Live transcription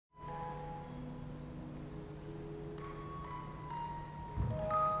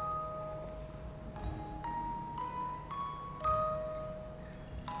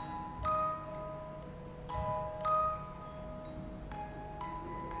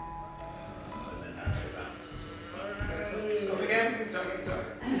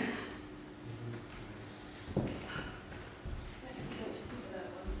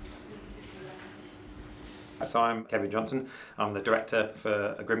So I'm Kevin Johnson. I'm the director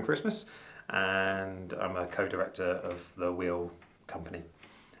for A Grimm Christmas, and I'm a co-director of the Wheel company.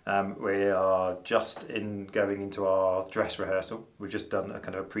 We are just going into our dress rehearsal. We've just done a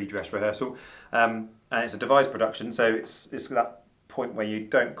kind of a pre-dress rehearsal, and it's a devised production, so it's that point where you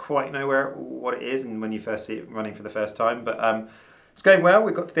don't quite know what it is, and when you first see it running for the first time. But it's going well.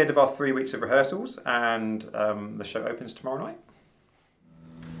 We've got to the end of our 3 weeks of rehearsals, and the show opens tomorrow night.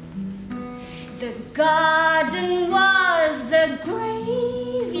 The garden was a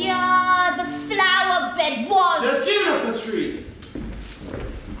graveyard, the flower bed was the juniper tree.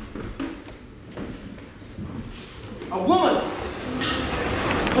 A woman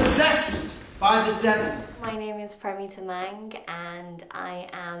possessed by the devil. My name is Pramita Mang, and I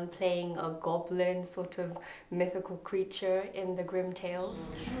am playing a goblin, sort of mythical creature in the Grimm tales.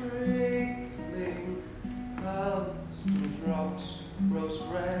 Trickling clouds and drops rose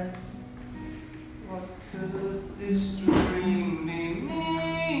red. What could this dream be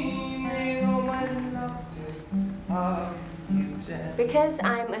meaning? Oh, I loved it. Are you dead? Because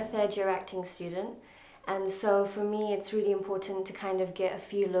I'm a third year acting student, and so for me it's really important to kind of get a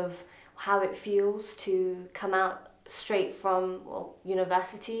feel of how it feels to come out straight from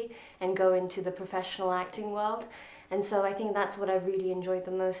university and go into the professional acting world. And so I think that's what I've really enjoyed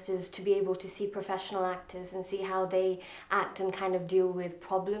the most, is to be able to see professional actors and see how they act and kind of deal with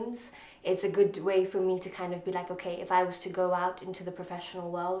problems. It's a good way for me to kind of be like, okay, if I was to go out into the professional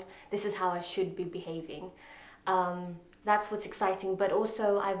world, this is how I should be behaving. That's what's exciting, but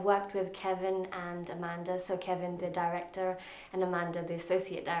also I've worked with Kevin and Amanda, so Kevin the director and Amanda the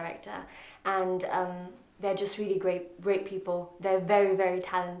associate director, and they're just really great people. They're very, very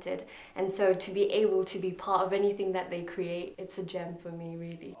talented, and so to be able to be part of anything that they create, it's a gem for me,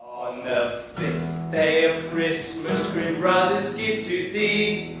 really. On the 5th day of Christmas, Grimm brothers give to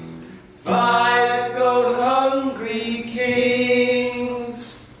thee 5 gold hungry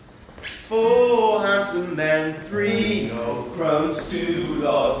kings, 4 handsome men, 3 old crones, 2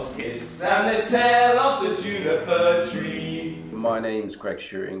 lost kids, and the tale of the juniper tree. My name's Greg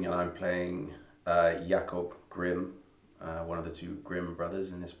Shearing, and I'm playing Jakob Grimm, one of the 2 Grimm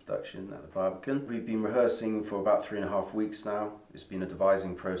brothers in this production at the Barbican. We've been rehearsing for about 3.5 weeks now. It's been a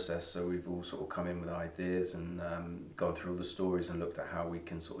devising process, so we've all sort of come in with ideas and gone through all the stories and looked at how we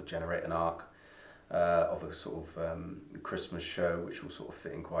can sort of generate an arc of a sort of Christmas show, which will sort of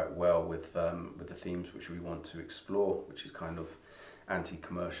fit in quite well with the themes which we want to explore, which is kind of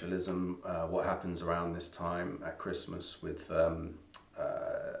anti-commercialism, what happens around this time at Christmas with a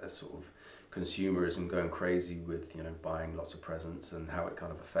sort of consumerism going crazy with, you know, buying lots of presents, and how it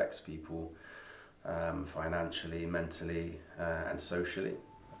kind of affects people financially, mentally and socially.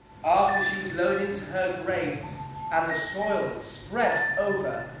 After she was lowered into her grave and the soil spread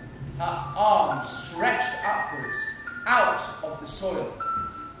over, her arm stretched upwards out of the soil.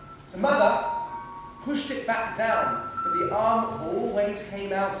 The mother pushed it back down, but the arm always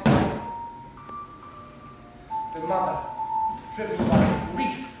came out again. The mother, driven by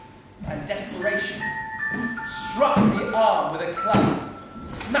grief and desperation, struck the arm with a club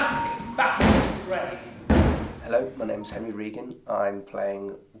and smacked it back into its grave. Hello, my name's Henry Regan. I'm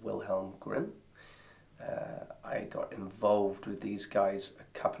playing Wilhelm Grimm. I got involved with these guys a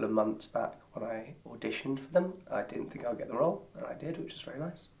couple of months back when I auditioned for them. I didn't think I'd get the role, and I did, which is very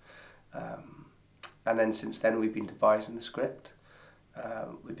nice. And then since then we've been devising the script.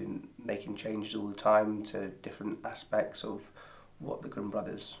 We've been making changes all the time to different aspects of what the Grimm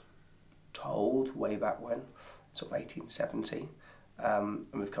brothers told way back when, sort of 1870. And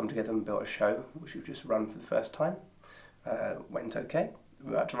we've come together and built a show, which we've just run for the first time. Went okay.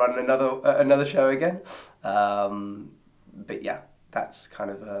 We had to run another show again. But yeah, that's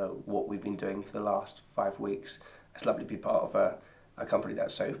kind of what we've been doing for the last 5 weeks. It's lovely to be part of a company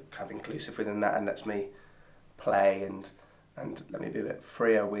that's so kind of inclusive within that, and lets me play and let me be a bit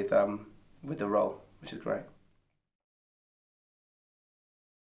freer with the role, which is great.